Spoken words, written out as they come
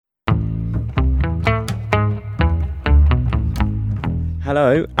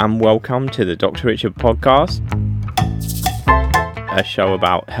Hello and welcome to the Dr. Richard podcast, a show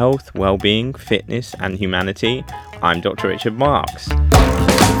about health, well-being, fitness and humanity. I'm Dr. Richard Marks. Today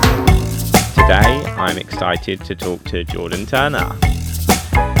I'm excited to talk to Jordan Turner.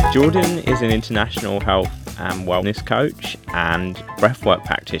 Jordan is an international health and wellness coach and breathwork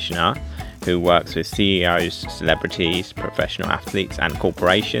practitioner who works with CEOs, celebrities, professional athletes and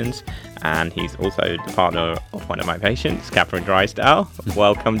corporations. And he's also the partner of one of my patients, Catherine Drysdale.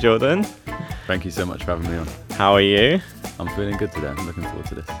 Welcome, Jordan. Thank you so much for having me on. How are you? I'm feeling good today. I'm looking forward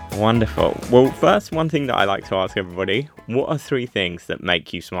to this. Wonderful. Well, first, one thing that I like to ask everybody, what are 3 things that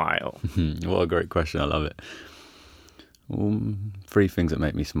make you smile? What a great question. I love it. 3 things that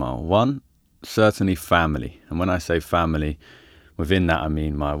make me smile. 1, certainly family. And when I say family, within that I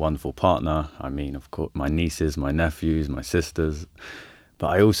mean my wonderful partner. I mean, of course, my nieces, my nephews, my sisters. But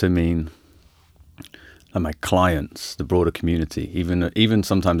I also mean my clients, the broader community. Even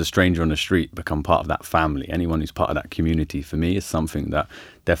sometimes a stranger on the street become part of that family. Anyone who's part of that community, for me, is something that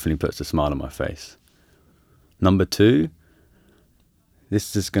definitely puts a smile on my face. Number 2,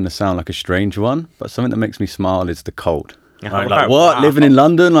 this is going to sound like a strange one, but something that makes me smile is the cold. Like, what? Wow. Living in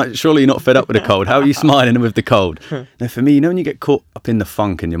London? Like, surely you're not fed up with the cold. How are you smiling with the cold? Now, for me, when you get caught up in the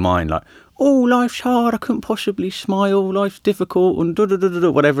funk in your mind, like, oh, life's hard, I couldn't possibly smile, life's difficult, and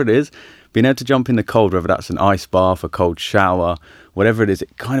whatever it is, being able to jump in the cold, whether that's an ice bath, a cold shower, whatever it is,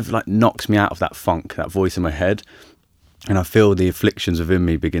 it kind of like knocks me out of that funk, that voice in my head, and I feel the afflictions within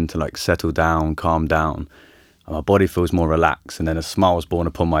me begin to like settle down, calm down. My body feels more relaxed, and then a smile is born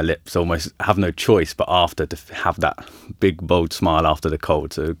upon my lips. Almost have no choice but after to have that big, bold smile after the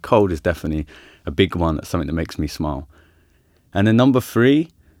cold. So cold is definitely a big one. That's something that makes me smile. And then number 3,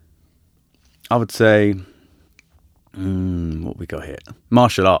 I would say, what we got here?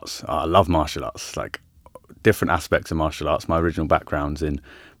 Martial arts. I love martial arts, like different aspects of martial arts. My original background's in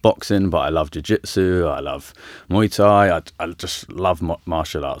boxing, but I love jiu-jitsu, I love Muay Thai. I just love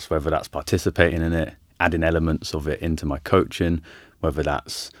martial arts, whether that's participating in it, adding elements of it into my coaching, whether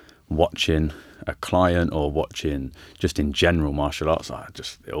that's watching a client or watching just in general martial arts.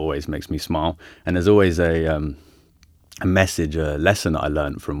 It always makes me smile. And there's always a message, a lesson that I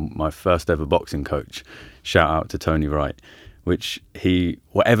learned from my first ever boxing coach. Shout out to Tony Wright, which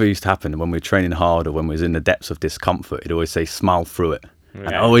whatever used to happen when we were training hard or when we was in the depths of discomfort, he'd always say, smile through it. Yeah.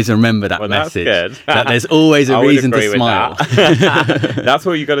 And I always remember that message, that there's always a reason to smile. That's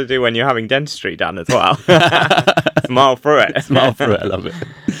what you got to do when you're having dentistry done as well. Smile through it. Smile through it. I love it.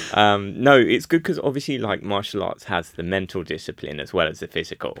 No, it's good because obviously like martial arts has the mental discipline as well as the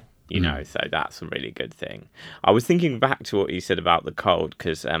physical, you know, so that's a really good thing. I was thinking back to what you said about the cold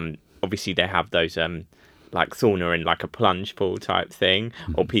because obviously they have those like sauna in like a plunge pool type thing,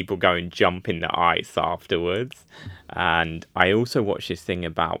 or people go and jump in the ice afterwards. And I also watched this thing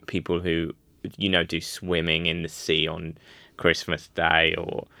about people who, you know, do swimming in the sea on Christmas Day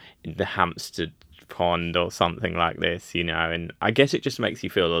or in the Hampstead pond or something like this, you know, and I guess it just makes you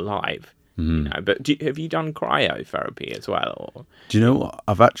feel alive. You know, but have you done cryotherapy as well? Or? Do you know what?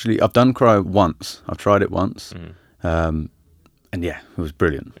 I've done cryo once. I've tried it once. And yeah, it was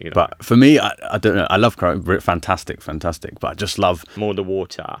brilliant. But for me, I don't know. I love cryo. Fantastic. But I just love more the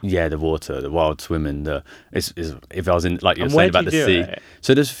water. Yeah, the water, the wild swimming. If I was in, like you were saying about the sea.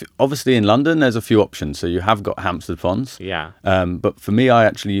 So there's obviously in London, there's a few options. So you have got Hampstead Ponds. Yeah. But for me, I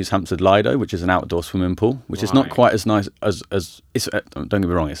actually use Hampstead Lido, which is an outdoor swimming pool, which is not quite as nice as it's. Don't get me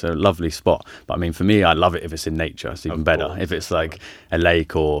wrong, it's a lovely spot. But I mean, for me, I love it if it's in nature. It's even better. If it's like a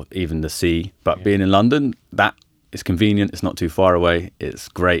lake or even the sea. But being in London, it's convenient, it's not too far away, it's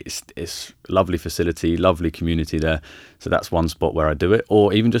great, it's lovely facility, lovely community there. So that's one spot where I do it.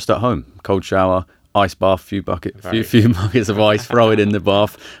 Or even just at home, cold shower, ice bath, few buckets of ice, throw it in the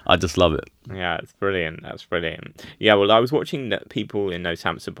bath. I just love it. Yeah, it's brilliant. That's brilliant. Yeah, well, I was watching that people in those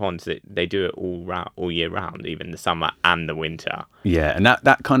Hampstead Ponds, they do it all year round, even the summer and the winter. Yeah, and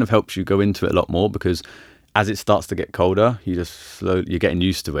that kind of helps you go into it a lot more because as it starts to get colder, you're getting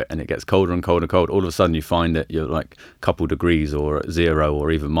used to it, and it gets colder and colder and colder. All of a sudden, you find that you're like a couple degrees or at 0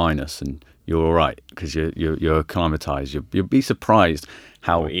 or even minus, and you're all right because you're acclimatized. You'll be surprised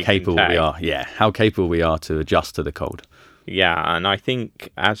how capable we are. Yeah, how capable we are to adjust to the cold. Yeah, and I think,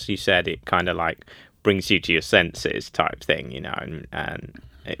 as you said, it kind of like brings you to your senses type thing, you know, and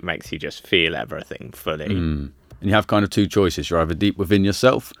it makes you just feel everything fully. And you have kind of 2 choices. You're either deep within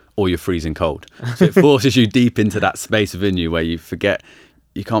yourself or you're freezing cold. So it forces you deep into that space within you where you forget,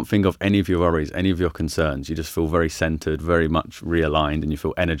 you can't think of any of your worries, any of your concerns. You just feel very centered, very much realigned, and you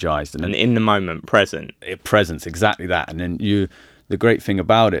feel energized. And in the moment, present. Presence, exactly that. And then the great thing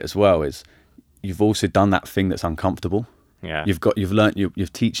about it as well is you've also done that thing that's uncomfortable. Yeah.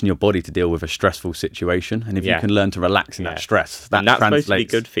 You've teaching your body to deal with a stressful situation, and if you can learn to relax in that stress, that's supposed to be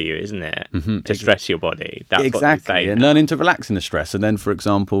good for you, isn't it? To stress your body. That's exactly, what they say and learning to relax in the stress. And then, for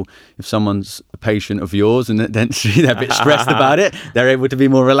example, if someone's a patient of yours and then they're a bit stressed about it, they're able to be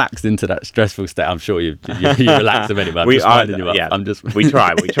more relaxed into that stressful state. I'm sure you relax them anyway. I'm just winding you up.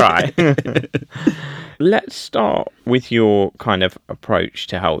 Yeah, we try. Let's start with your kind of approach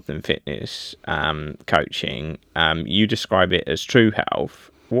to health and fitness coaching. You describe it as true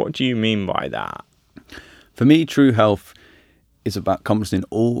health. What do you mean by that? For me, true health is about encompassing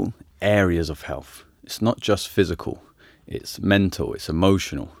all areas of health. It's not just physical, it's mental, it's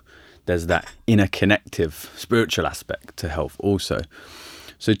emotional. There's that inner connective spiritual aspect to health also.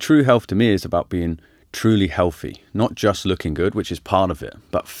 So true health to me is about being truly healthy, not just looking good, which is part of it,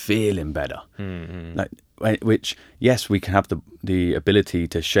 but feeling better. Which, yes, we can have the ability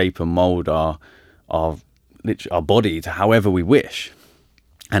to shape and mold our body to however we wish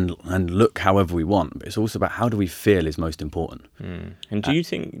and look however we want, but it's also about how do we feel is most important. And do you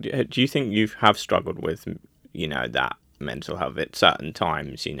think you have struggled with that mental health at certain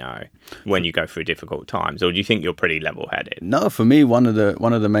times, when you go through difficult times, or do you think you're pretty level-headed? No, for me, one of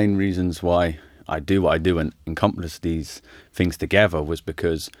the main reasons why I do what I do and encompass these things together was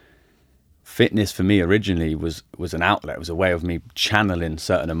because fitness for me originally was an outlet. It was a way of me channeling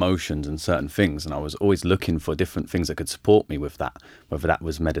certain emotions and certain things, and I was always looking for different things that could support me with that, whether that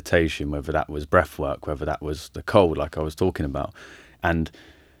was meditation, whether that was breath work, whether that was the cold like I was talking about. And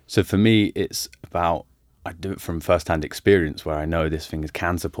so for me, it's about, I do it from first-hand experience where I know this thing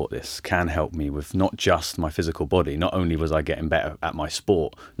can support this, can help me with not just my physical body. Not only was I getting better at my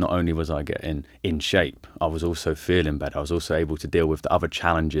sport, not only was I getting in shape, I was also feeling better. I was also able to deal with the other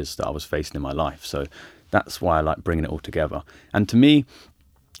challenges that I was facing in my life. So that's why I like bringing it all together. And to me,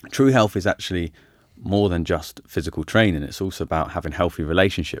 true health is actually more than just physical training. It's also about having healthy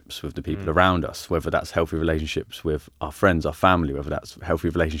relationships with the people around us, whether that's healthy relationships with our friends, our family, whether that's healthy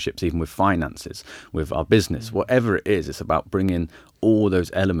relationships even with finances, with our business, whatever it is. It's about bringing all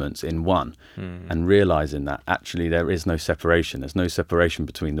those elements in one and realizing that actually there is no separation. There's no separation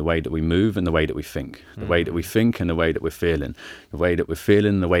between the way that we move and the way that we think, the way that we think and the way that we're feeling, the way that we're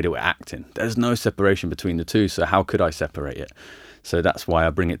feeling and the way that we're acting. There's no separation between the two. So how could I separate it? So that's why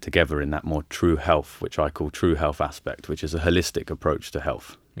I bring it together in that more true health, which I call true health aspect, which is a holistic approach to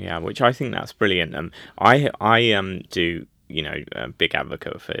health. Yeah, which I think that's brilliant. I do, a big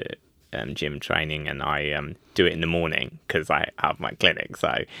advocate for gym training, and I do it in the morning because I have my clinic.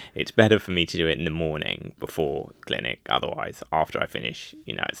 So it's better for me to do it in the morning before clinic. Otherwise, after I finish,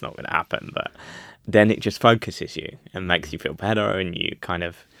 it's not going to happen. But then it just focuses you and makes you feel better, and you kind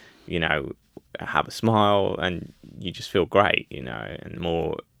of, have a smile and you just feel great, and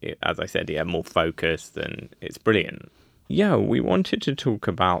more, as I said, more focused, and it's brilliant. Yeah, we wanted to talk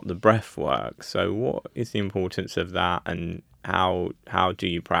about the breath work. So what is the importance of that, and how do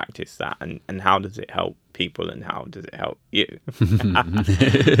you practice that, and how does it help people, and how does it help you?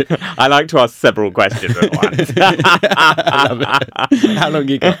 I like to ask several questions at once. I love it. How long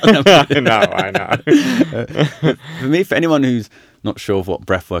you got? I know. For me, for anyone who's not sure of what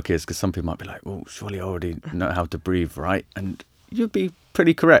breath work is, because some people might be like, well, surely I already know how to breathe, right? And you'd be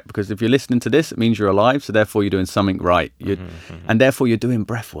pretty correct, because if you're listening to this, it means you're alive, so therefore you're doing something right. And therefore you're doing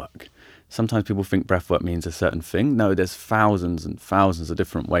breath work. Sometimes people think breath work means a certain thing. No, there's thousands and thousands of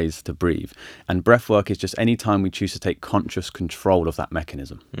different ways to breathe. And breath work is just any time we choose to take conscious control of that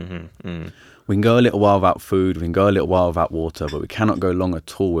mechanism. We can go a little while without food, we can go a little while without water, but we cannot go long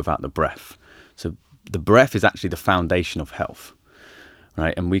at all without the breath. So the breath is actually the foundation of health,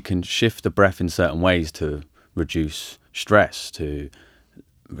 right? And we can shift the breath in certain ways to reduce stress, to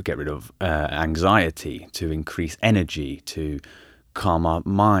get rid of anxiety, to increase energy, to calm our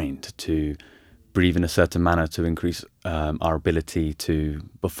mind, to breathe in a certain manner to increase our ability to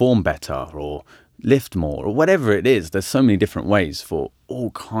perform better or lift more, or whatever it is. There's so many different ways for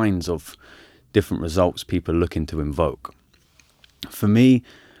all kinds of different results people are looking to invoke. For me,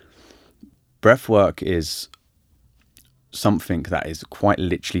 breath work is something that is quite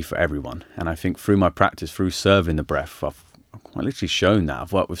literally for everyone. And I think through my practice, through serving the breath, I've quite literally shown that.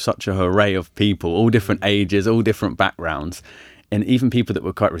 I've worked with such an array of people, all different ages, all different backgrounds, and even people that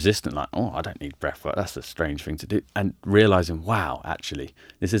were quite resistant, like, oh, I don't need breath work, that's a strange thing to do. And realizing, wow, actually,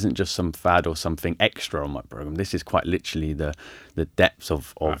 this isn't just some fad or something extra on my program. This is quite literally the depths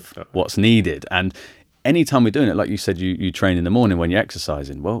of what's needed. And anytime we're doing it, like you said, you train in the morning when you're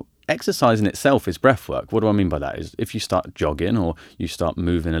exercising. Well, exercising itself is breath work. What do I mean by that? Is if you start jogging or you start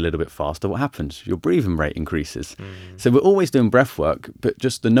moving a little bit faster, what happens? Your breathing rate increases. So we're always doing breath work, but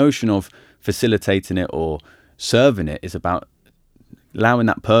just the notion of facilitating it or serving it is about allowing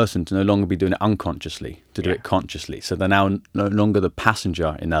that person to no longer be doing it unconsciously, to do it consciously. So they're now no longer the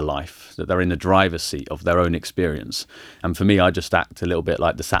passenger in their life, that they're in the driver's seat of their own experience. And for me, I just act a little bit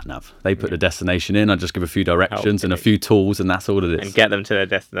like the sat-nav. They put the destination in, I just give a few directions and a few tools, and that's all it is. And get them to their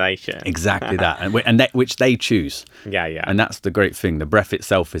destination. Exactly that. Which they choose. Yeah, yeah. And that's the great thing. The breath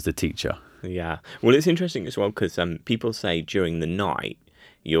itself is the teacher. Yeah. Well, it's interesting as well because people say during the night,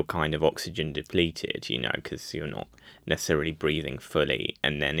 you're kind of oxygen depleted, because you're not necessarily breathing fully.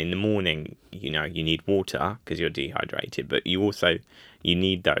 And then in the morning, you need water because you're dehydrated, but you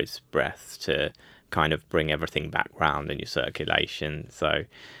need those breaths to kind of bring everything back round in your circulation. So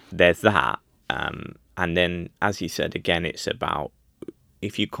there's that. And then, as you said, again, it's about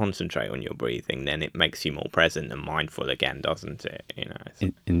if you concentrate on your breathing, then it makes you more present and mindful again, doesn't it?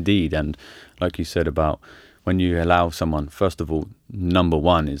 Indeed. And like you said about when you allow someone, first of all, number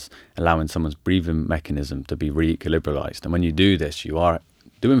one is allowing someone's breathing mechanism to be re-equilibrialized. And when you do this, you are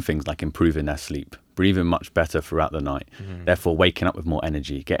doing things like improving their sleep, breathing much better throughout the night, therefore waking up with more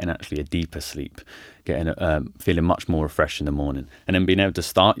energy, getting actually a deeper sleep, getting feeling much more refreshed in the morning, and then being able to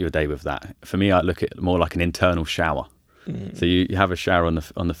start your day with that. For me, I look at it more like an internal shower. So you have a shower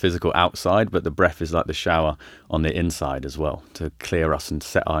on the physical outside, but the breath is like the shower on the inside as well, to clear us and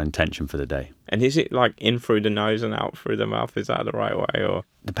set our intention for the day. And is it like in through the nose and out through the mouth? Is that the right way? Or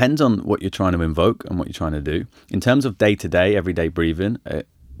depends on what you're trying to invoke and what you're trying to do. In terms of day-to-day, everyday breathing,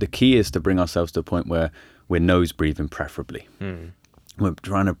 the key is to bring ourselves to a point where we're nose breathing preferably. We're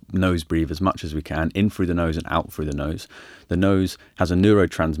trying to nose breathe as much as we can, in through the nose and out through the nose. The nose has a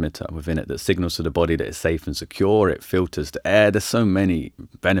neurotransmitter within it that signals to the body that it's safe and secure. It filters the air. There's so many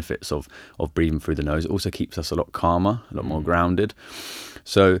benefits of breathing through the nose. It also keeps us a lot calmer, a lot more grounded.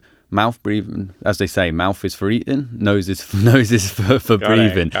 So mouth breathing, as they say, mouth is for eating, nose is for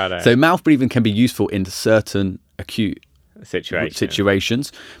breathing. Got it. So mouth breathing can be useful in certain acute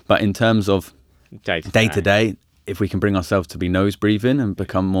situations, but in terms of day to day, if we can bring ourselves to be nose breathing and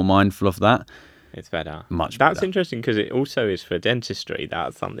become more mindful of that, it's better. Much That's better. interesting because it also is for dentistry.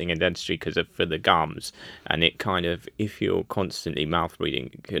 That's something in dentistry because for the gums. And it kind of, if you're constantly mouth breathing,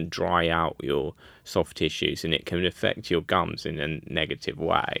 it can dry out your soft tissues and it can affect your gums in a negative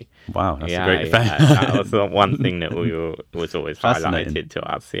way. Wow, that's a great effect. That was the one thing that was always highlighted to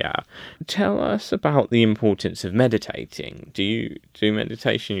us. Yeah. Tell us about the importance of meditating. Do you do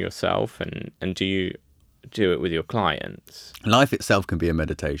meditation yourself and do you do it with your clients? Life itself can be a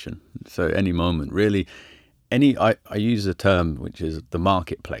meditation. So any moment, really, I use a term which is the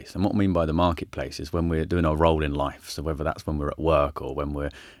marketplace. And what I mean by the marketplace is when we're doing our role in life. So whether that's when we're at work or when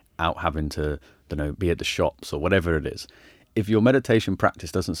we're out having to, be at the shops or whatever it is. If your meditation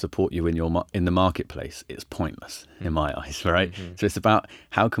practice doesn't support you in the marketplace, it's pointless in my eyes, right? Mm-hmm. So it's about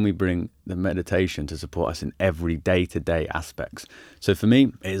how can we bring the meditation to support us in every day-to-day aspects. So for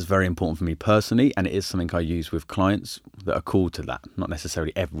me, it is very important for me personally, and it is something I use with clients that are called to that. Not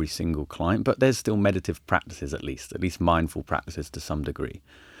necessarily every single client, but there's still meditative practices at least mindful practices to some degree.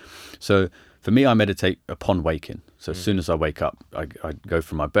 So for me, I meditate upon waking. So as soon as I wake up, I go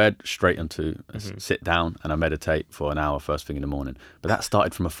from my bed straight into sit down and I meditate for an hour first thing in the morning. But that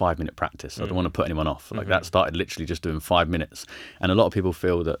started from a 5-minute practice. So I don't want to put anyone off. Like that started literally just doing 5 minutes. And a lot of people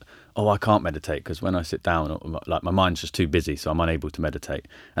feel that, I can't meditate because when I sit down, like my mind's just too busy, so I'm unable to meditate.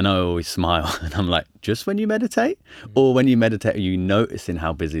 And I always smile and I'm like, just when you meditate? Or when you meditate, are you noticing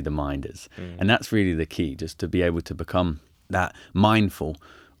how busy the mind is? And that's really the key, just to be able to become that mindful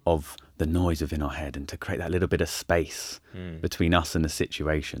of the noise within our head and to create that little bit of space between us and the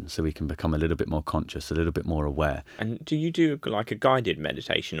situation so we can become a little bit more conscious, a little bit more aware. And do you do like a guided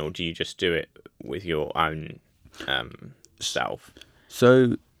meditation or do you just do it with your own self?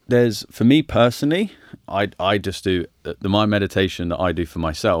 So for me personally, I just do my meditation that I do for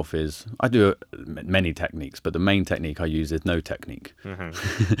myself is I do many techniques, but the main technique I use is no technique.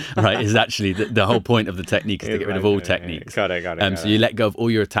 Right? Is actually the whole point of the technique is to get rid of all techniques. Got it. So you let go of all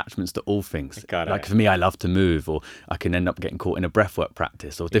your attachments to all things. Got it. Like for me, I love to move, or I can end up getting caught in a breathwork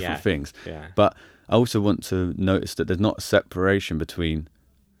practice or different things. Yeah. But I also want to notice that there's not a separation between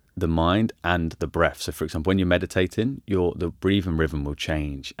the mind and the breath. So for example, when you're meditating, the breathing rhythm will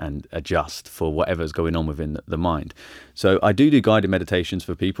change and adjust for whatever's going on within the mind. So I do guided meditations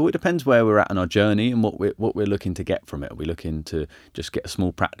for people. It depends where we're at in our journey and what we're looking to get from it. Are we looking to just get a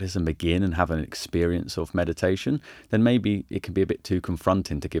small practice and begin and have an experience of meditation? Then maybe it can be a bit too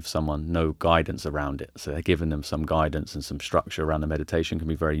confronting to give someone no guidance around it. So giving them some guidance and some structure around the meditation can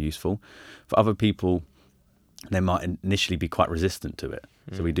be very useful. For other people, they might initially be quite resistant to it.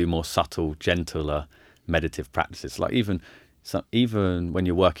 So we do more subtle, gentler meditative practices. Like even So even when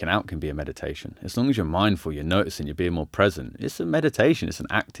you're working out can be a meditation. As long as you're mindful, you're noticing, you're being more present. It's a meditation. It's an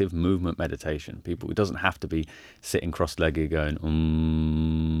active movement meditation. It doesn't have to be sitting cross-legged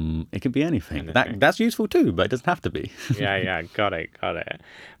going, It can be anything. That's useful too, but it doesn't have to be. yeah, got it.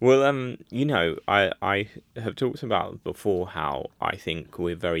 Well, I have talked about before how I think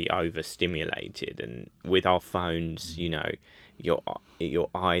we're very overstimulated, and with our phones, your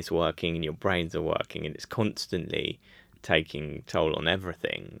eyes working and your brains are working, and it's constantly taking toll on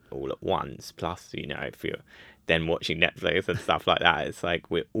everything all at once. Plus, if you're then watching Netflix and stuff like that, it's like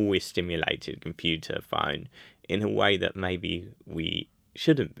we're always stimulated, computer, phone, in a way that maybe we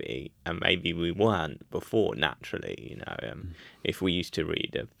shouldn't be, and maybe we weren't before naturally. If we used to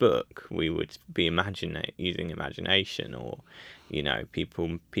read a book, we would be using imagination, or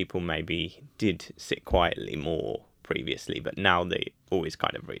people maybe did sit quietly more previously, but now they always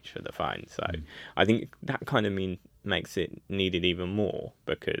kind of reach for the phone. So I think that kind of makes it needed even more,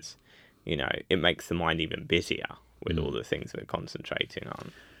 because it makes the mind even busier with all the things we're concentrating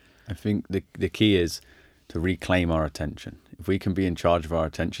on. I think the key is to reclaim our attention. If we can be in charge of our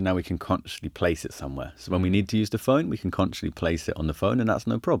attention, now we can consciously place it somewhere. So when we need to use the phone, we can consciously place it on the phone, and that's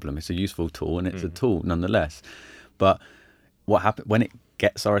no problem. It's a useful tool, and it's a tool nonetheless. But what happens when it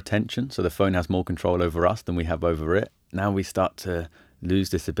gets our attention, so the phone has more control over us than we have over it, now we start to lose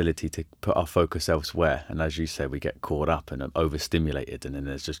this ability to put our focus elsewhere. And as you said, we get caught up and overstimulated, and then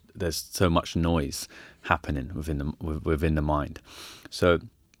there's so much noise happening within the mind. So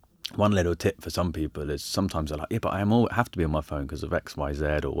one little tip for some people is, sometimes they're like, but I have to be on my phone because of X, Y, Z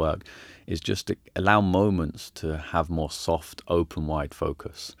or work, is just to allow moments to have more soft, open, wide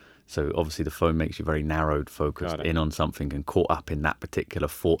focus. So obviously the phone makes you very narrowed, focused in on something and caught up in that particular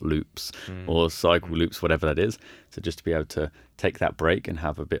thought loops or cycle loops, whatever that is. So just to be able to take that break and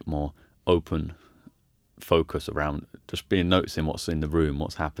have a bit more open focus around just noticing what's in the room,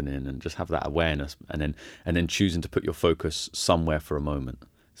 what's happening, and just have that awareness, and then choosing to put your focus somewhere for a moment.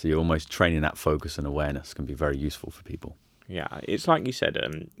 So you're almost training that focus and awareness can be very useful for people. Yeah, it's like you said,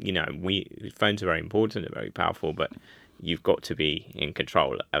 phones are very important, they're very powerful, but you've got to be in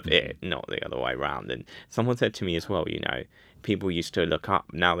control of it, not the other way around. And someone said to me as well, people used to look up,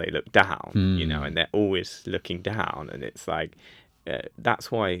 now they look down, and they're always looking down. And it's like,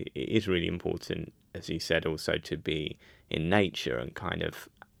 that's why it is really important, as you said, also to be in nature and kind of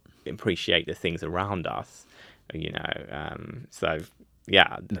appreciate the things around us, so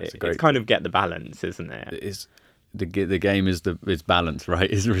yeah, it's kind of get the balance, isn't it? It's the game is balance, right?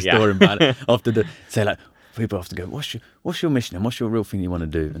 Is restoring balance. Often people often go, what's your mission and what's your real thing you want to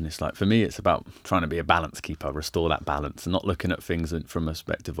do? And it's like, for me, it's about trying to be a balance keeper, restore that balance, and not looking at things from a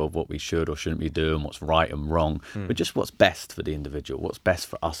perspective of what we should or shouldn't be doing, what's right and wrong, but just what's best for the individual, what's best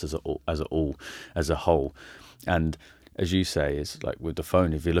for us as a whole. And as you say, is like with the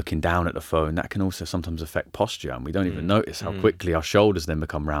phone, if you're looking down at the phone, that can also sometimes affect posture, and we don't even notice how quickly our shoulders then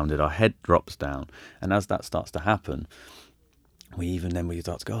become rounded, our head drops down. And as that starts to happen, we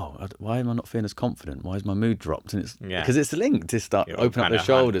start to go, why am I not feeling as confident? Why is my mood dropped? And it's because it's linked to open up the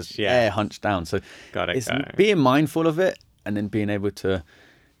shoulders, hunch down. So it's being mindful of it, and then being able to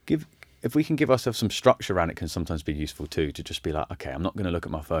if we can give ourselves some structure around it, can sometimes be useful too, to just be like, okay, I'm not going to look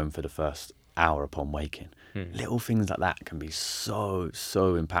at my phone for the first hour upon waking. Little things like that can be so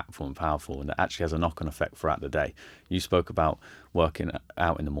impactful and powerful, and that actually has a knock-on effect throughout the day. You spoke about working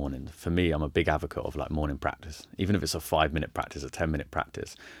out in the morning. For me, I'm a big advocate of like morning practice, even if it's a 5-minute practice, a 10-minute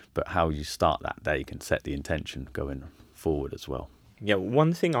practice, but how you start that day can set the intention going forward as well. Yeah,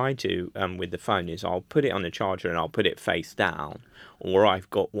 one thing I do with the phone is I'll put it on the charger and I'll put it face down, or I've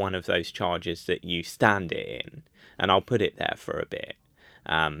got one of those chargers that you stand it in, and I'll put it there for a bit.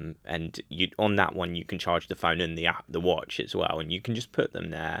 And on that one you can charge the phone and the watch as well, and you can just put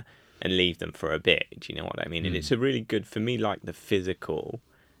them there and leave them for a bit. Do you know what I mean? And it's a really good, for me, like the physical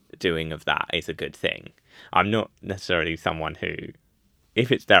doing of that is a good thing. I'm not necessarily someone who,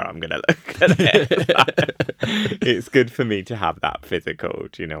 if it's there, I'm going to look at it. It's good for me to have that physical.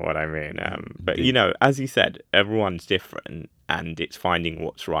 Do you know what I mean? But, as you said, everyone's different, and it's finding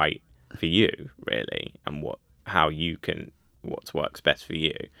what's right for you, really, and what works best for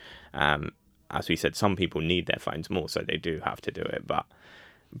you. As we said, some people need their phones more, so they do have to do it, but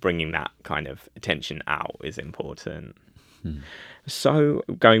bringing that kind of attention out is important. So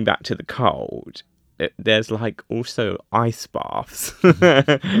going back to the cold, there's like also ice baths.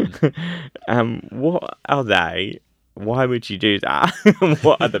 What are they? Why would you do that?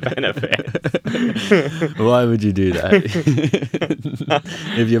 What are the benefits? Why would you do that?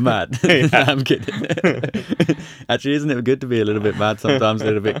 If you're mad. I'm kidding. Actually, isn't it good to be a little bit mad sometimes, a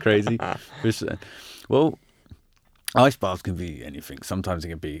little bit crazy? Well, Ice baths can be anything. Sometimes it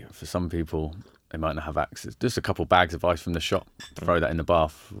can be, for some people, they might not have access. Just a couple bags of ice from the shop, throw that in the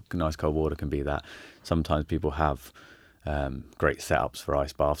bath. Nice cold water can be that. Sometimes people have great setups for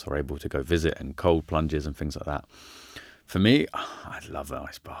ice baths, are able to go visit, and cold plunges and things like that. For me, I love an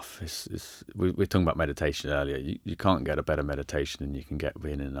ice bath. We were talking about meditation earlier. You can't get a better meditation than you can get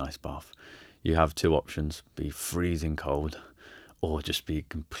being in an ice bath. You have two options: be freezing cold, or just be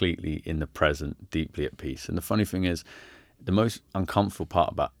completely in the present, deeply at peace. And the funny thing is, the most uncomfortable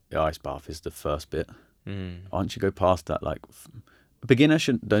part about the ice bath is the first bit. Once you go past that, like, a beginner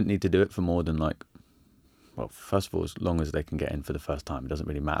don't need to do it for more than, like, well, first of all, as long as they can get in for the first time. It doesn't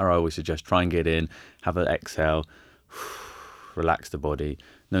really matter. I always suggest try and get in, have an exhale, relax the body.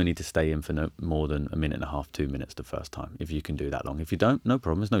 No need to stay in for no more than a minute and a half, 2 minutes the first time, if you can do that long. If you don't, no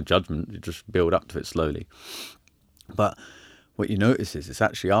problem. There's no judgment. You just build up to it slowly. But what you notice is it's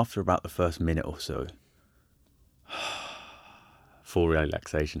actually after about the first minute or so, full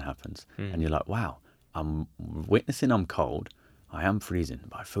relaxation happens. And you're like, wow, I'm witnessing I'm cold. I am freezing,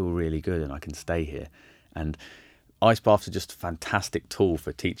 but I feel really good and I can stay here. And ice baths are just a fantastic tool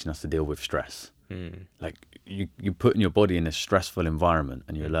for teaching us to deal with stress. Like, you're putting your body in a stressful environment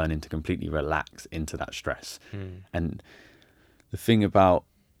and you're learning to completely relax into that stress. And the thing about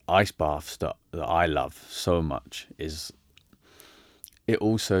ice baths that I love so much is it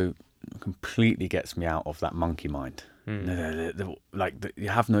also completely gets me out of that monkey mind. You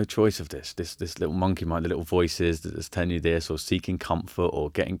have no choice of this little monkey mind, the little voices that's telling you this, or seeking comfort, or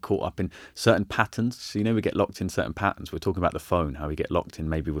getting caught up in certain patterns. So, we get locked in certain patterns. We're talking about the phone, how we get locked in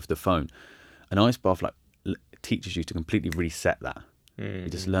maybe with the phone. An ice bath teaches you to completely reset that. You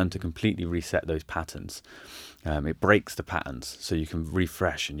just learn to completely reset those patterns. It breaks the patterns so you can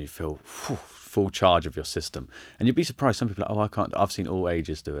refresh and you feel full charge of your system. And you'd be surprised. Some people are like, oh, I can't. I've seen all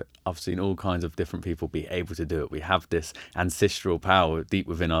ages do it. I've seen all kinds of different people be able to do it. We have this ancestral power deep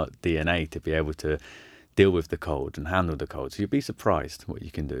within our DNA to be able to deal with the cold and handle the cold. So you'd be surprised what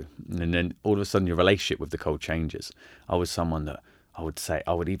you can do. And then all of a sudden your relationship with the cold changes. I was someone that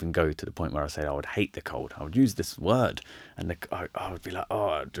I would even go to the point where I said I would hate the cold. I would use this word, and I would be like,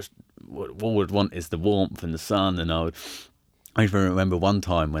 oh, just what I would want is the warmth and the sun. And I even remember one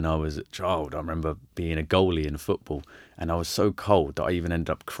time when I was a child, I remember being a goalie in football, and I was so cold that I even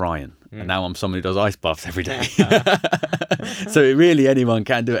ended up crying. And now I'm someone who does ice baths every day. So really anyone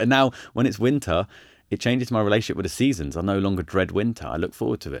can do it. And now when it's winter, it changes my relationship with the seasons. I no longer dread winter. I look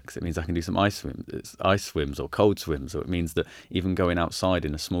forward to it because it means I can do some ice swims or cold swims, or it means that even going outside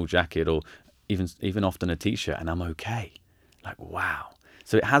in a small jacket or even often a t-shirt, and I'm okay. Like, wow.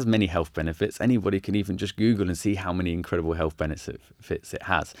 So it has many health benefits. Anybody can even just Google and see how many incredible health benefits it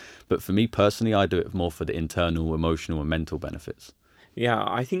has. But for me personally, I do it more for the internal, emotional, and mental benefits. Yeah,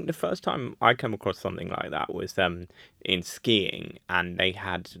 I think the first time I came across something like that was in skiing, and they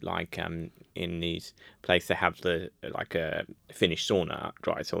had in these places they have a Finnish sauna,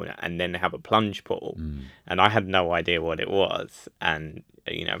 dry sauna, and then they have a plunge pool, and I had no idea what it was, and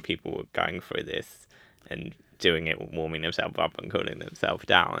people were going through this and doing it, warming themselves up and cooling themselves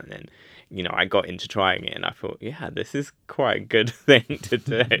down, and then I got into trying it, and I thought, yeah, this is quite a good thing to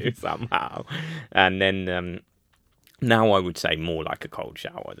do somehow, and then. Now I would say more like a cold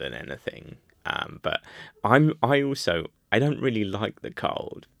shower than anything. But I don't really like the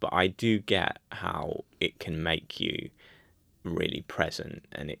cold, but I do get how it can make you really present,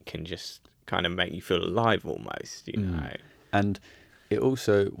 and it can just kind of make you feel alive almost, And it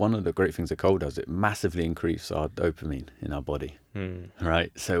also, one of the great things the cold does, it massively increases our dopamine in our body,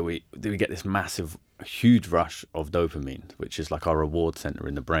 right? So we get this massive, huge rush of dopamine, which is like our reward center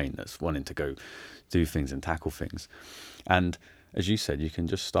in the brain that's wanting to go do things and tackle things. And as you said, you can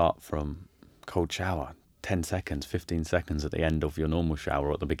just start from cold shower. 10 seconds, 15 seconds at the end of your normal shower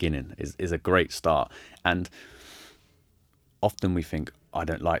or at the beginning is a great start. And often we think, I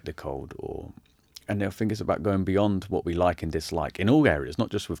don't like the cold, and I think it's about going beyond what we like and dislike in all areas,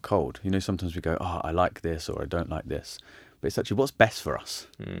 not just with cold. Sometimes we go, oh, I like this or I don't like this. But it's actually what's best for us.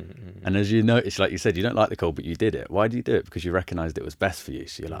 Mm-hmm. And as you notice, like you said, you don't like the cold, but you did it. Why do you do it? Because you recognised it was best for you.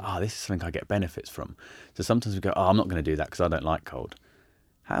 So you're like, oh, this is something I get benefits from. So sometimes we go, oh, I'm not going to do that because I don't like cold.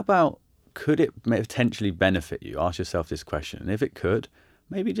 How about, could it potentially benefit you? Ask yourself this question. And if it could,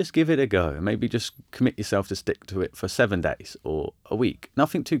 maybe just give it a go. Maybe just commit yourself to stick to it for 7 days or a week.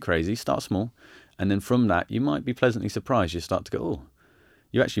 Nothing too crazy. Start small. And then from that, you might be pleasantly surprised. You start to go, oh,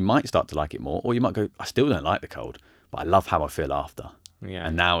 you actually might start to like it more. Or you might go, I still don't like the cold, but I love how I feel after. Yeah.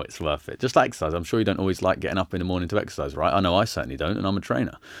 And now it's worth it. Just like exercise. I'm sure you don't always like getting up in the morning to exercise, right? I know I certainly don't, and I'm a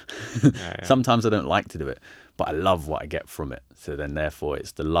trainer. Yeah. Sometimes I don't like to do it, but I love what I get from it. So then therefore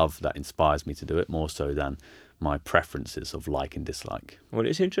it's the love that inspires me to do it more so than my preferences of like and dislike. Well,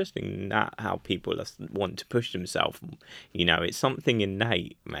 it's interesting that how people want to push themselves. You know, it's something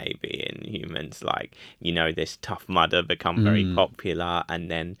innate maybe in humans, like, you know, this Tough Mudder become very popular,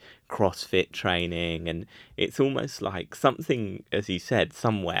 and then CrossFit training, and it's almost like something, as you said,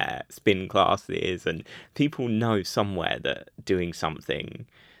 somewhere, spin classes, and people know somewhere that doing something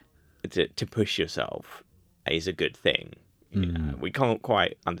to push yourself is a good thing. You know, we can't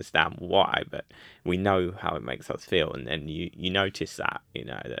quite understand why, but we know how it makes us feel, and then you notice that, you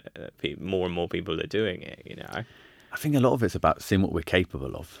know, that more and more people are doing it, you know. I think a lot of it's about seeing what we're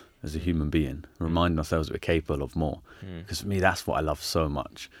capable of as a human being, reminding ourselves that we're capable of more. Because for me, that's what I love so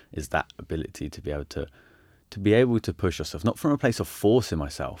much, is that ability to be able to push yourself, not from a place of forcing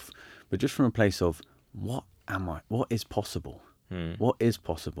myself, but just from a place of what is possible, what is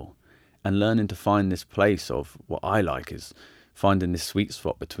possible. And learning to find this place of what I like is finding this sweet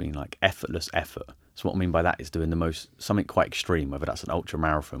spot between like effortless effort. So what I mean by that is doing something quite extreme, whether that's an ultra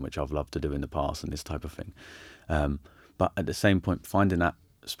marathon, which I've loved to do in the past, and this type of thing. But at the same point, finding that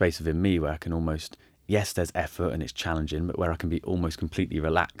space within me where I can almost, yes, there's effort and it's challenging, but where I can be almost completely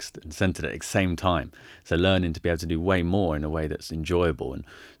relaxed and centered at the same time. So learning to be able to do way more in a way that's enjoyable. And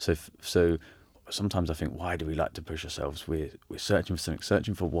so sometimes I think, why do we like to push ourselves? We're searching for something,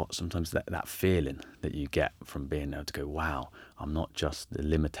 searching for what? Sometimes that feeling that you get from being able to go, wow, I'm not just the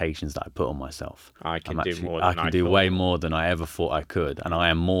limitations that I put on myself. I can do way more than I ever thought I could. And I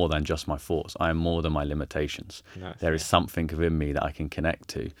am more than just my thoughts. I am more than my limitations. There is something within me that I can connect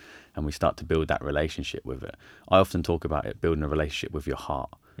to. And we start to build that relationship with it. I often talk about it, building a relationship with your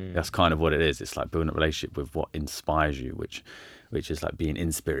heart. That's kind of what it is. It's like building a relationship with what inspires you, which is like being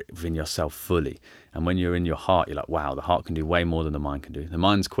in spirit within yourself fully. And when you're in your heart, you're like, wow, the heart can do way more than the mind can do. The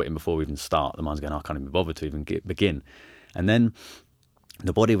mind's quitting before we even start. The mind's going, I can't even bother to even begin. And then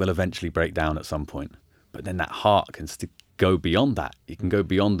the body will eventually break down at some point. But then that heart can go beyond that. You can go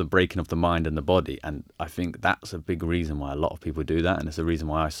beyond the breaking of the mind and the body. And I think that's a big reason why a lot of people do that. And it's a reason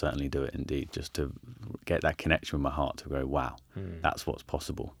why I certainly do it indeed, just to get that connection with my heart, to go, wow, that's what's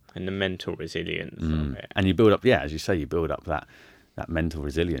possible. And the mental resilience of it. And you build up, as you say, you build up that mental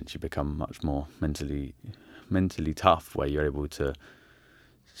resilience. You become much more mentally tough, where you're able to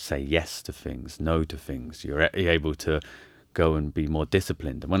say yes to things, no to things. You're able to go and be more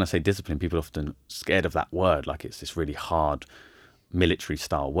disciplined. And when I say discipline, people are often scared of that word, like it's this really hard military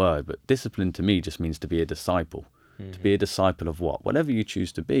style word. But discipline to me just means to be a disciple. To be a disciple of what? Whatever you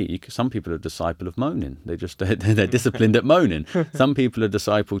choose to be. Some people are a disciple of moaning. They're disciplined at moaning. Some people are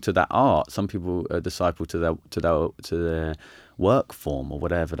disciple to that art. Some people are disciple to their work form or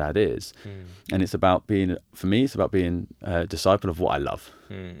whatever that is. And it's about being, for me, it's about being a disciple of what I love,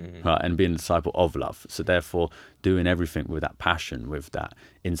 right? And being a disciple of love. So therefore, doing everything with that passion, with that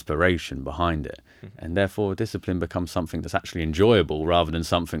inspiration behind it. And therefore, discipline becomes something that's actually enjoyable rather than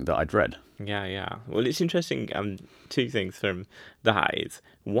something that I dread. Yeah. Well, it's interesting. Two things from that is,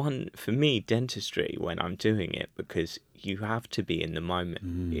 one, for me, dentistry, when I'm doing it, because you have to be in the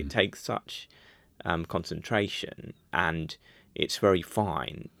moment. It takes such concentration, and it's very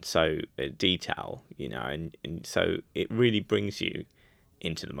fine, so detail, you know, and so it really brings you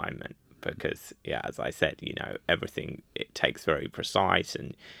into the moment, because, as I said, you know, everything, it takes very precise,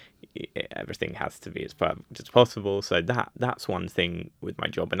 and everything has to be as perfect as possible. So that's one thing with my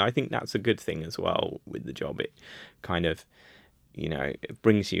job, and I think that's a good thing as well with the job. It kind of, you know, it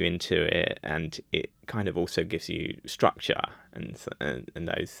brings you into it, and it kind of also gives you structure and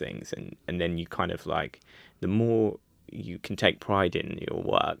those things, and then you kind of like, the more you can take pride in your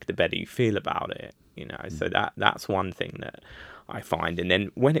work, the better you feel about it, you know. So that's one thing that I find. And then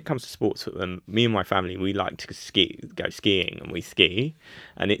when it comes to sports, me and my family, we like to go skiing, and we ski.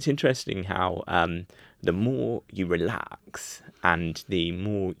 And it's interesting how the more you relax and the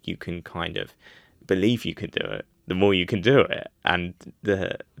more you can kind of believe you can do it, the more you can do it.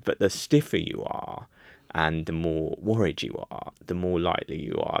 But the stiffer you are, and the more worried you are, the more likely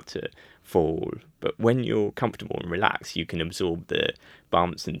you are to fall. But when you're comfortable and relaxed, you can absorb the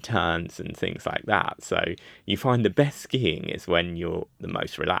bumps and turns and things like that. So you find the best skiing is when you're the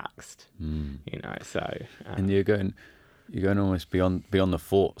most relaxed, you know. So and you're going almost beyond the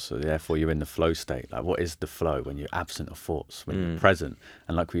thoughts, so therefore you're in the flow state. Like, what is the flow? When you're absent of thoughts, when you're present.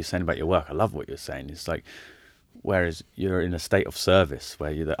 And like we were saying about your work, I love what you're saying. It's like, whereas you're in a state of service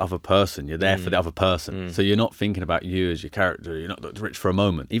where you're the other person, you're there for the other person. So you're not thinking about you as your character, you're not rich for a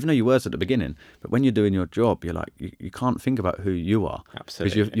moment, even though you were at the beginning. But when you're doing your job, you're like, you can't think about who you are.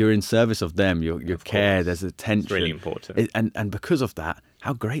 Absolutely. Because you're in service of them, you care, there's attention. It's really important. And because of that,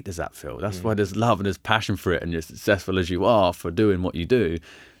 how great does that feel? That's why there's love and there's passion for it, and you're successful as you are for doing what you do,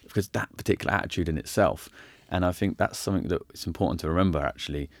 because that particular attitude in itself. And I think that's something that it's important to remember,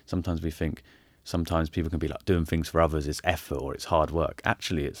 actually. Sometimes we think, sometimes people can be like, doing things for others is effort or it's hard work.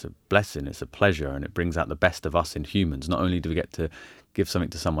 Actually, it's a blessing, it's a pleasure, and it brings out the best of us in humans. Not only do we get to give something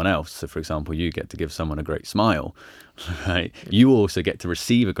to someone else, so for example, you get to give someone a great smile, right? You also get to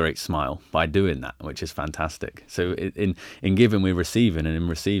receive a great smile by doing that, which is fantastic. So in giving, we're receiving, and in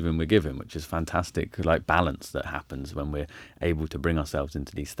receiving, we're giving, which is fantastic, like balance that happens when we're able to bring ourselves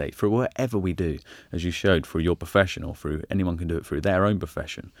into these states through whatever we do, as you showed, through your profession, or through anyone can do it through their own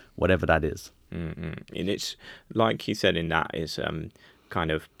profession, whatever that is. Mm-hmm. And it's like you said in that is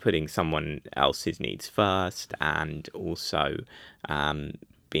kind of putting someone else's needs first, and also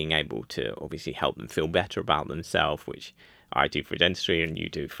being able to obviously help them feel better about themselves, which I do for dentistry and you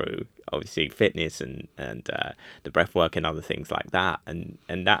do through obviously fitness and the breath work and other things like that, and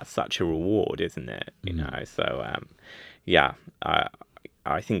that's such a reward, isn't it? You know, so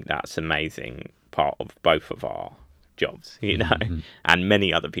I think that's amazing part of both of our jobs, you know, and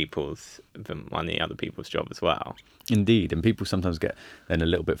many other people's job as well. Indeed, and people sometimes get then a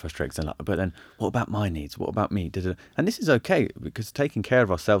little bit frustrated and like, but then what about my needs? What about me? And this is okay, because taking care of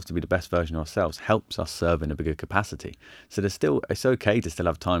ourselves to be the best version of ourselves helps us serve in a bigger capacity. So it's okay to still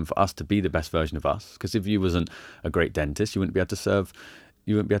have time for us to be the best version of us, because if you wasn't a great dentist, you wouldn't be able to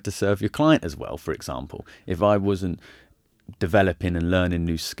serve your client as well, for example. If I wasn't developing and learning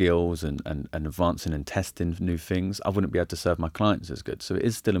new skills and advancing and testing new things, I wouldn't be able to serve my clients as good. So it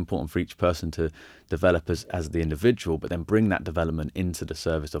is still important for each person to develop as the individual, but then bring that development into the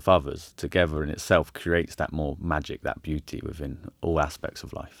service of others. Together in itself creates that more magic, that beauty within all aspects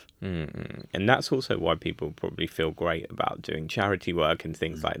of life. Mm-hmm. And that's also why people probably feel great about doing charity work and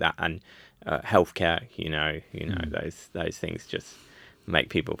things like that, and healthcare. You know, those things just make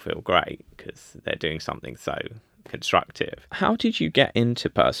people feel great because they're doing something so constructive. How did you get into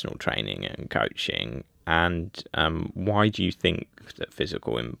personal training and coaching, and why do you think that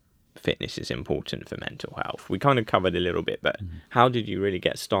physical fitness is important for mental health? We kind of covered a little bit, but how did you really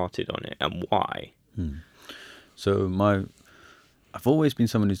get started on it, and why? So I've always been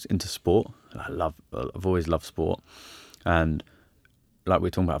someone who's into sport. I've always loved sport, and like we're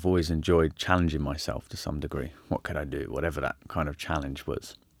talking about, I've always enjoyed challenging myself to some degree. What could I do? Whatever that kind of challenge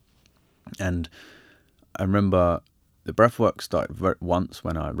was. And I remember the breathwork started once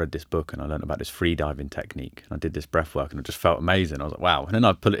when I read this book and I learned about this free diving technique. And I did this breathwork and it just felt amazing. I was like, wow. And then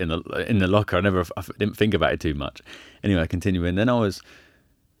I put it in the locker. I didn't think about it too much. Anyway, continuing. Then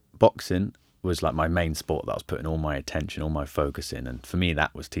boxing was like my main sport that I was putting all my attention, all my focus in. And for me,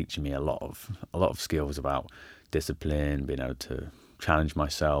 that was teaching me a lot of skills about discipline, being able to challenge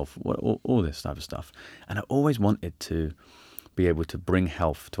myself, all this type of stuff. And I always wanted to be able to bring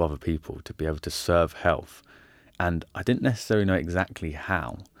health to other people, to be able to serve health. And I didn't necessarily know exactly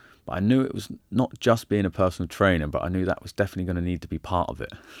how, but I knew it was not just being a personal trainer, but I knew that was definitely going to need to be part of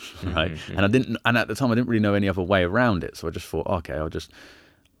it, right? Mm-hmm. And at the time I didn't really know any other way around it. So I just thought, okay,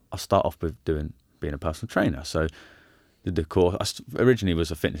 I'll start off with being a personal trainer. So did the course. I originally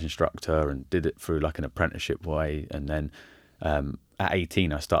was a fitness instructor and did it through like an apprenticeship way. And then at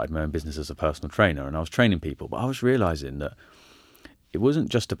 18, I started my own business as a personal trainer, and I was training people, but I was realizing that it wasn't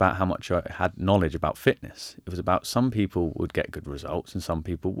just about how much I had knowledge about fitness. It was about some people would get good results and some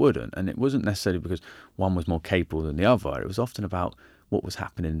people wouldn't. And it wasn't necessarily because one was more capable than the other. It was often about what was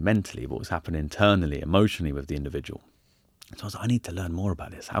happening mentally, what was happening internally, emotionally with the individual. So I was like, I need to learn more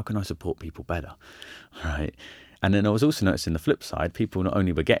about this. How can I support people better? Right. And then I was also noticing the flip side, people not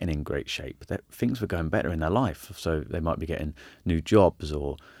only were getting in great shape, but things were going better in their life. So they might be getting new jobs,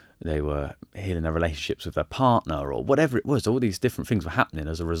 or they were healing their relationships with their partner, or whatever it was. All these different things were happening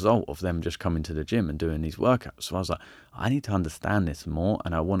as a result of them just coming to the gym and doing these workouts. So I was like, I need to understand this more,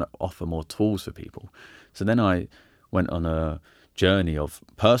 and I want to offer more tools for people. So then I went on a journey of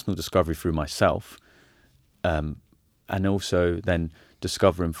personal discovery through myself, and also then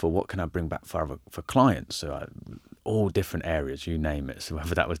discovering for what can I bring back for clients. So all different areas, you name it. So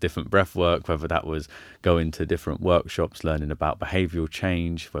whether that was different breath work, whether that was going to different workshops, learning about behavioral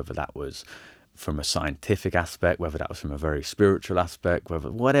change, whether that was from a scientific aspect, whether that was from a very spiritual aspect,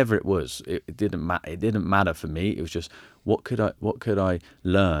 whatever it was, it didn't matter. It didn't matter for me. It was just what could I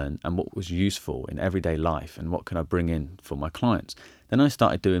learn, and what was useful in everyday life, and what can I bring in for my clients. Then I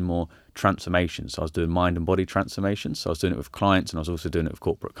started doing more transformations. So I was doing mind and body transformations. So I was doing it with clients, and I was also doing it with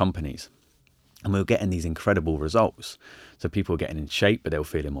corporate companies. And we were getting these incredible results. So people were getting in shape, but they were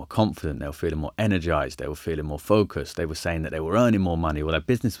feeling more confident. They were feeling more energized. They were feeling more focused. They were saying that they were earning more money, or their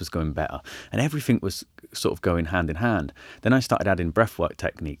business was going better. And everything was sort of going hand in hand. Then I started adding breathwork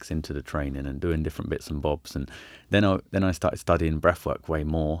techniques into the training and doing different bits and bobs. And then I started studying breathwork way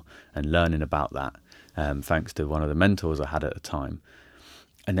more and learning about that. thanks to one of the mentors I had at the time.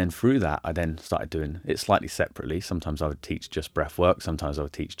 And then through that, I then started doing it slightly separately. Sometimes I would teach just breath work. Sometimes I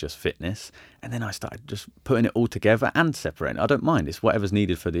would teach just fitness. And then I started just putting it all together and separating. I don't mind. It's whatever's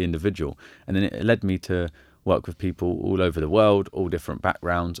needed for the individual. And then it led me to work with people all over the world, all different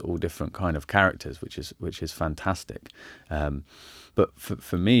backgrounds, all different kind of characters, which is fantastic. But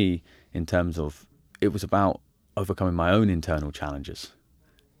for me, in terms of, it was about overcoming my own internal challenges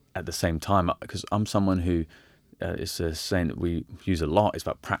at the same time, because I'm someone who, it's a saying that we use a lot, it's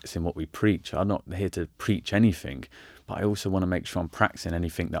about practicing what we preach. I'm not here to preach anything, but I also want to make sure I'm practicing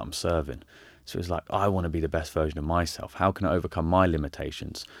anything that I'm serving. So it's like, I want to be the best version of myself. How can I overcome my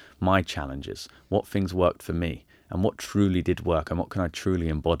limitations, my challenges? What things worked for me, and what truly did work, and what can I truly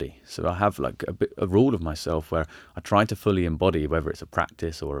embody? So I have like a rule of myself where I try to fully embody, whether it's a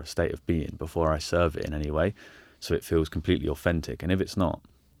practice or a state of being, before I serve it in any way, so it feels completely authentic. And if it's not,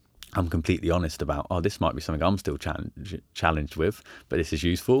 I'm completely honest about, this might be something I'm still challenged with, but this is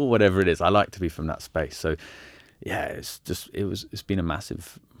useful, whatever it is. I like to be from that space. So yeah, it's been a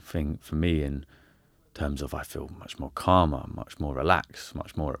massive thing for me in terms of, I feel much more calmer, much more relaxed,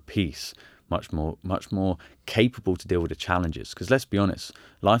 much more at peace, much more capable to deal with the challenges. Because let's be honest,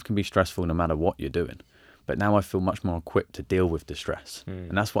 life can be stressful no matter what you're doing. But now I feel much more equipped to deal with the stress.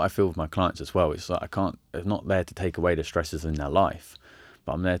 And that's what I feel with my clients as well. It's like, I'm not there to take away the stresses in their life,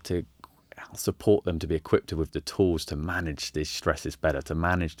 but I'm there to support them to be equipped with the tools to manage these stresses better, to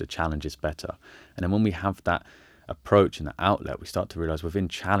manage the challenges better. And then when we have that approach and that outlet, we start to realize within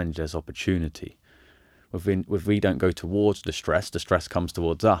challenge there's opportunity. If we don't go towards the stress comes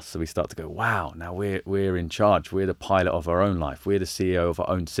towards us. So we start to go, wow, now we're in charge. We're the pilot of our own life. We're the CEO of our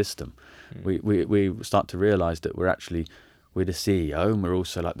own system. We start to realize that we're the CEO, and we're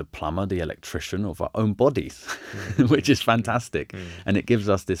also like the plumber, the electrician of our own bodies, which is fantastic. And it gives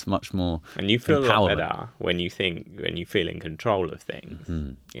us this much more and you feel a lot empowerment. better when you feel in control of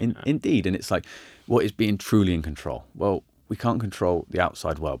things. Indeed. And it's like, what is being truly in control? Well, we can't control the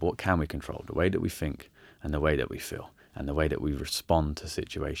outside world, but what can we control? The way that we think, and the way that we feel, and the way that we respond to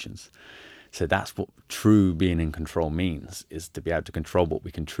situations. So that's what true being in control means, is to be able to control what we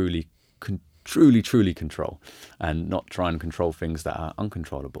can truly control, and not try and control things that are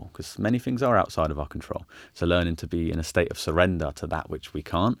uncontrollable, because many things are outside of our control. So learning to be in a state of surrender to that which we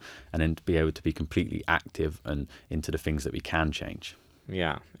can't, and then to be able to be completely active and into the things that we can change.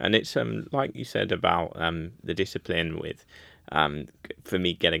 Yeah, and it's like you said about the discipline with, for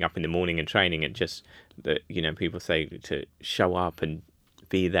me, getting up in the morning and training, and just that, people say to show up and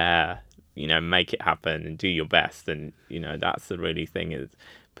be there, make it happen and do your best, and that's the really thing, is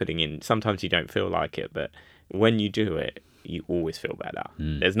putting in. Sometimes you don't feel like it, but when you do it, you always feel better.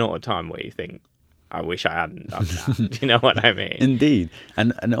 There's not a time where you think, I wish I hadn't done that. Do you know what I mean? Indeed.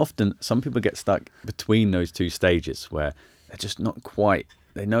 And often some people get stuck between those two stages where they're just not quite,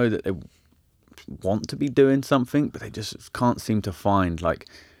 they know that they want to be doing something, but they just can't seem to find like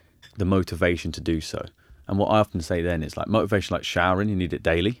the motivation to do so. And what I often say then is like, motivation like showering, you need it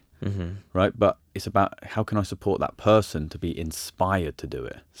daily, right? But it's about, how can I support that person to be inspired to do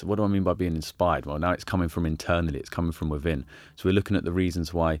it? So what do I mean by being inspired? Well, now it's coming from internally, it's coming from within. So we're looking at the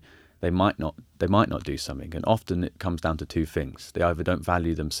reasons why they might not do something. And often it comes down to two things. They either don't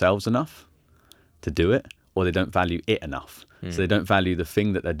value themselves enough to do it, or they don't value it enough. So they don't value the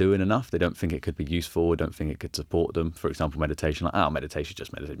thing that they're doing enough. They don't think it could be useful, or don't think it could support them. For example, meditation, like, meditation,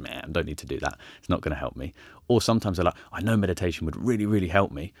 just meditate. Man, I don't need to do that. It's not going to help me. Or sometimes they're like, I know meditation would really, really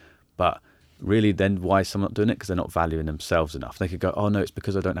help me, but really then why is someone not doing it? Because they're not valuing themselves enough. They could go, oh no, it's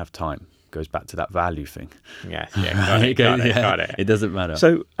because I don't have time. Goes back to that value thing. Yes, yeah, got it. It doesn't matter.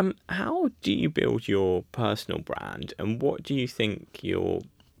 So how do you build your personal brand, and what do you think your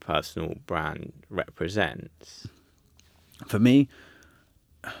personal brand represents? For me,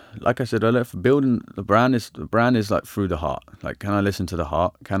 like I said earlier, for building the brand is like through the heart. Like, can I listen to the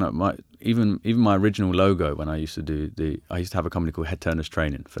heart? Even my original logo, when I used to have a company called Head Turners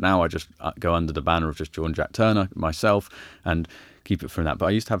Training. For now, I just go under the banner of just John Jack Turner, myself, and keep it from that. But I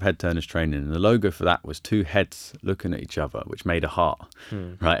used to have Head Turners Training, and the logo for that was two heads looking at each other, which made a heart,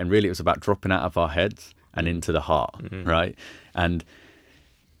 right? And really, it was about dropping out of our heads and into the heart, right? And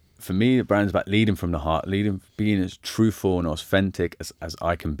for me, the brand's about leading from the heart, being as truthful and authentic as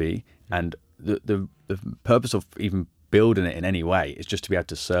I can be. And the purpose of even building it in any way is just to be able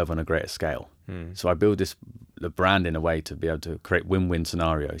to serve on a greater scale. So I build the brand in a way to be able to create win-win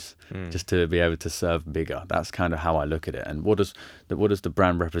scenarios, just to be able to serve bigger. That's kind of how I look at it. And what does the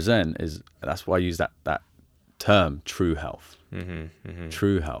brand represent? That's why I use that term, true health.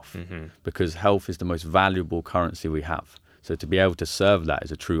 True health, because health is the most valuable currency we have. So to be able to serve that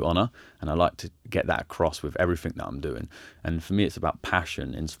is a true honor, and I like to get that across with everything that I'm doing. And for me, it's about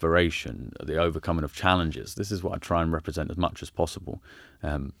passion, inspiration, the overcoming of challenges. This is what I try and represent as much as possible.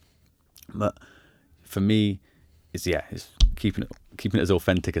 But for me, it's keeping it as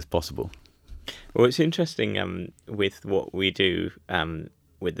authentic as possible. Well, it's interesting with what we do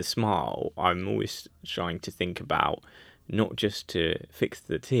with the smile. I'm always trying to think about not just to fix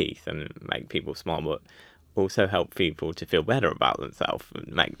the teeth and make people smile, but also help people to feel better about themselves and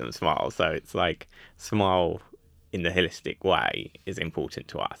make them smile. So it's like smile in the holistic way is important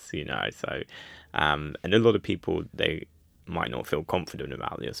to us, you know. So and a lot of people, they might not feel confident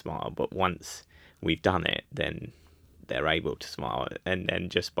about their smile, but once we've done it, then they're able to smile, and then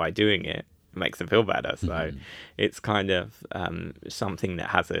just by doing it makes them feel better. So it's kind of something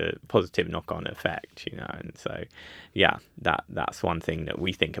that has a positive knock-on effect, you know. And so that's one thing that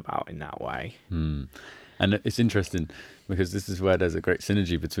we think about in that way. And it's interesting because this is where there's a great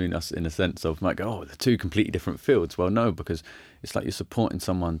synergy between us, in a sense of like, oh, they're two completely different fields. Well, no, because it's like you're supporting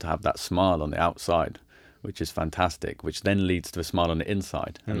someone to have that smile on the outside, which is fantastic, which then leads to a smile on the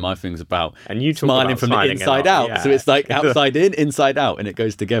inside. And my thing's about smiling from the inside out. Yeah. So it's like outside in, inside out, and it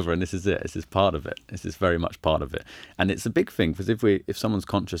goes together. And this is it. This is part of it. This is very much part of it. And it's a big thing, because if someone's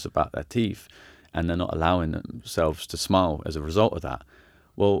conscious about their teeth and they're not allowing themselves to smile as a result of that,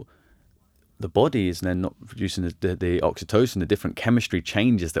 well, the body is then not producing the oxytocin, the different chemistry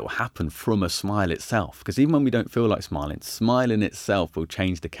changes that will happen from a smile itself. Because even when we don't feel like smiling itself will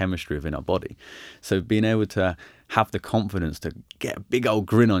change the chemistry within our body. So being able to have the confidence to get a big old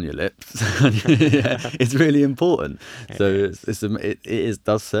grin on your lips, it's really important. So it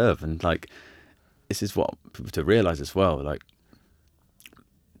does serve, and like this is what people to realize as well. Like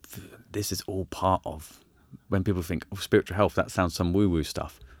this is all part of when people think spiritual health. That sounds some woo-woo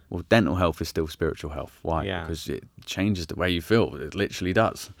stuff. Well, dental health is still spiritual health. Why? Yeah. Because it changes the way you feel. It literally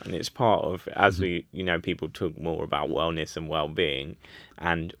does. And it's part of, as we, people talk more about wellness and well-being,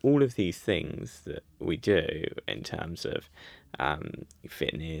 and all of these things that we do in terms of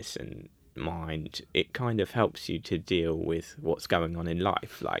fitness and mind, it kind of helps you to deal with what's going on in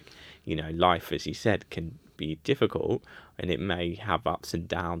life. Like, life, as you said, can be difficult, and it may have ups and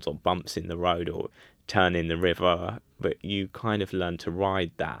downs or bumps in the road or turn in the river, but you kind of learn to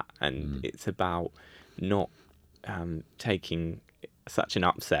ride that. And it's about not taking such an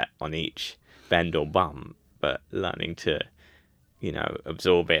upset on each bend or bump, but learning to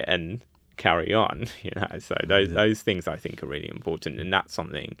absorb it and carry on. So those things I think are really important, and that's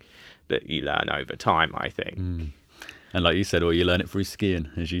something that you learn over time, I think. And like you said, you learn it through skiing,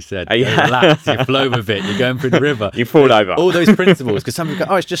 as you said. You relax, you flow with it, you're going through the river. You fall over. All those principles, because some people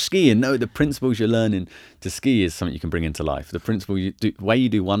go, it's just skiing. No, the principles you're learning to ski is something you can bring into life. The principle the way you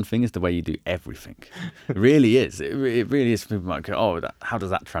do one thing is the way you do everything. It really is. It really is. People might go, how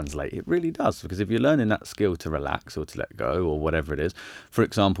does that translate? It really does, because if you're learning that skill to relax or to let go or whatever it is. For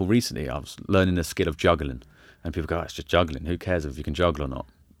example, recently I was learning the skill of juggling, and people go, it's just juggling. Who cares if you can juggle or not?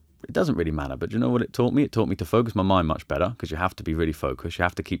 It doesn't really matter, but you know what it taught me? It taught me to focus my mind much better, because you have to be really focused. You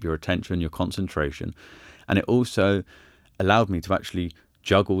have to keep your attention, your concentration. And it also allowed me to actually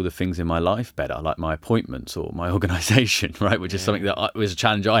juggle the things in my life better, like my appointments or my organisation, right? Which is something that was a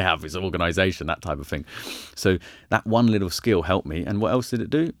challenge I have, is organisation, that type of thing. So that one little skill helped me. And what else did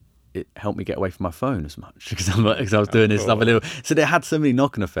it do? It helped me get away from my phone as much, because I was doing this other little. So it had so many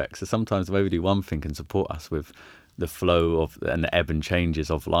knock-on effects. So sometimes the way we do one thing can support us with the flow of and the ebb and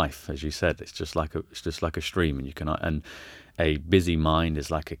changes of life. As you said, it's just like a stream, and a busy mind is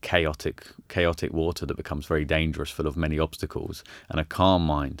like a chaotic water that becomes very dangerous, full of many obstacles. And a calm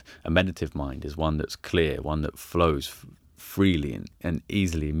mind, a meditative mind, is one that's clear, one that flows freely and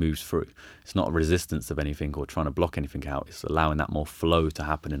easily moves through. It's not a resistance of anything or trying to block anything out. It's allowing that more flow to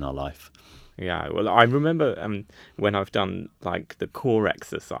happen in our life. Yeah, well, I remember when I've done like the core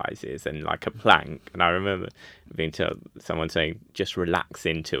exercises and like a plank, and I remember being told, someone saying, just relax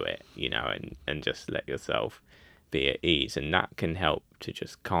into it, and just let yourself be at ease, and that can help to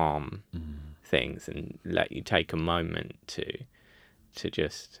just calm things and let you take a moment to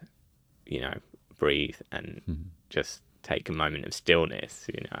just, breathe and just take a moment of stillness,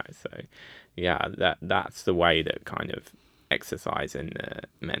 So yeah, that's the way that kind of exercise and the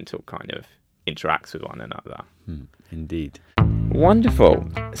mental kind of interacts with one another. Indeed. Wonderful.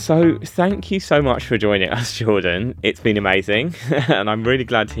 So thank you so much for joining us, Jordan. It's been amazing. And I'm really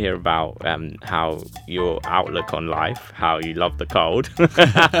glad to hear about how your outlook on life, how you love the cold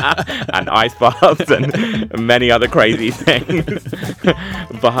and ice baths and many other crazy things.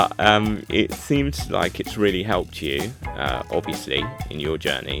 But it seems like it's really helped you, obviously, in your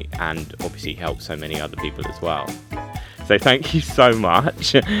journey, and obviously helped so many other people as well. So thank you so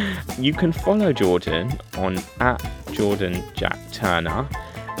much. You can follow Jordan on @JordanJackTurner.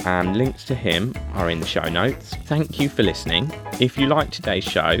 And links to him are in the show notes. Thank you for listening. If you like today's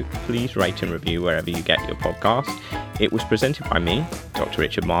show, please rate and review wherever you get your podcast. It was presented by me, Dr.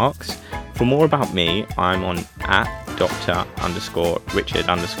 Richard Marks. For more about me, I'm on @Dr_Richard_,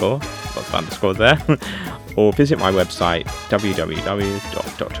 lots of underscores there, or visit my website,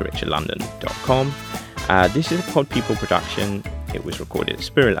 www.drrichardlondon.com. This is a Pod People production. It was recorded at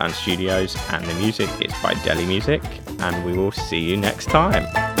Spirit Land Studios, and the music is by Deli Music, and we will see you next time.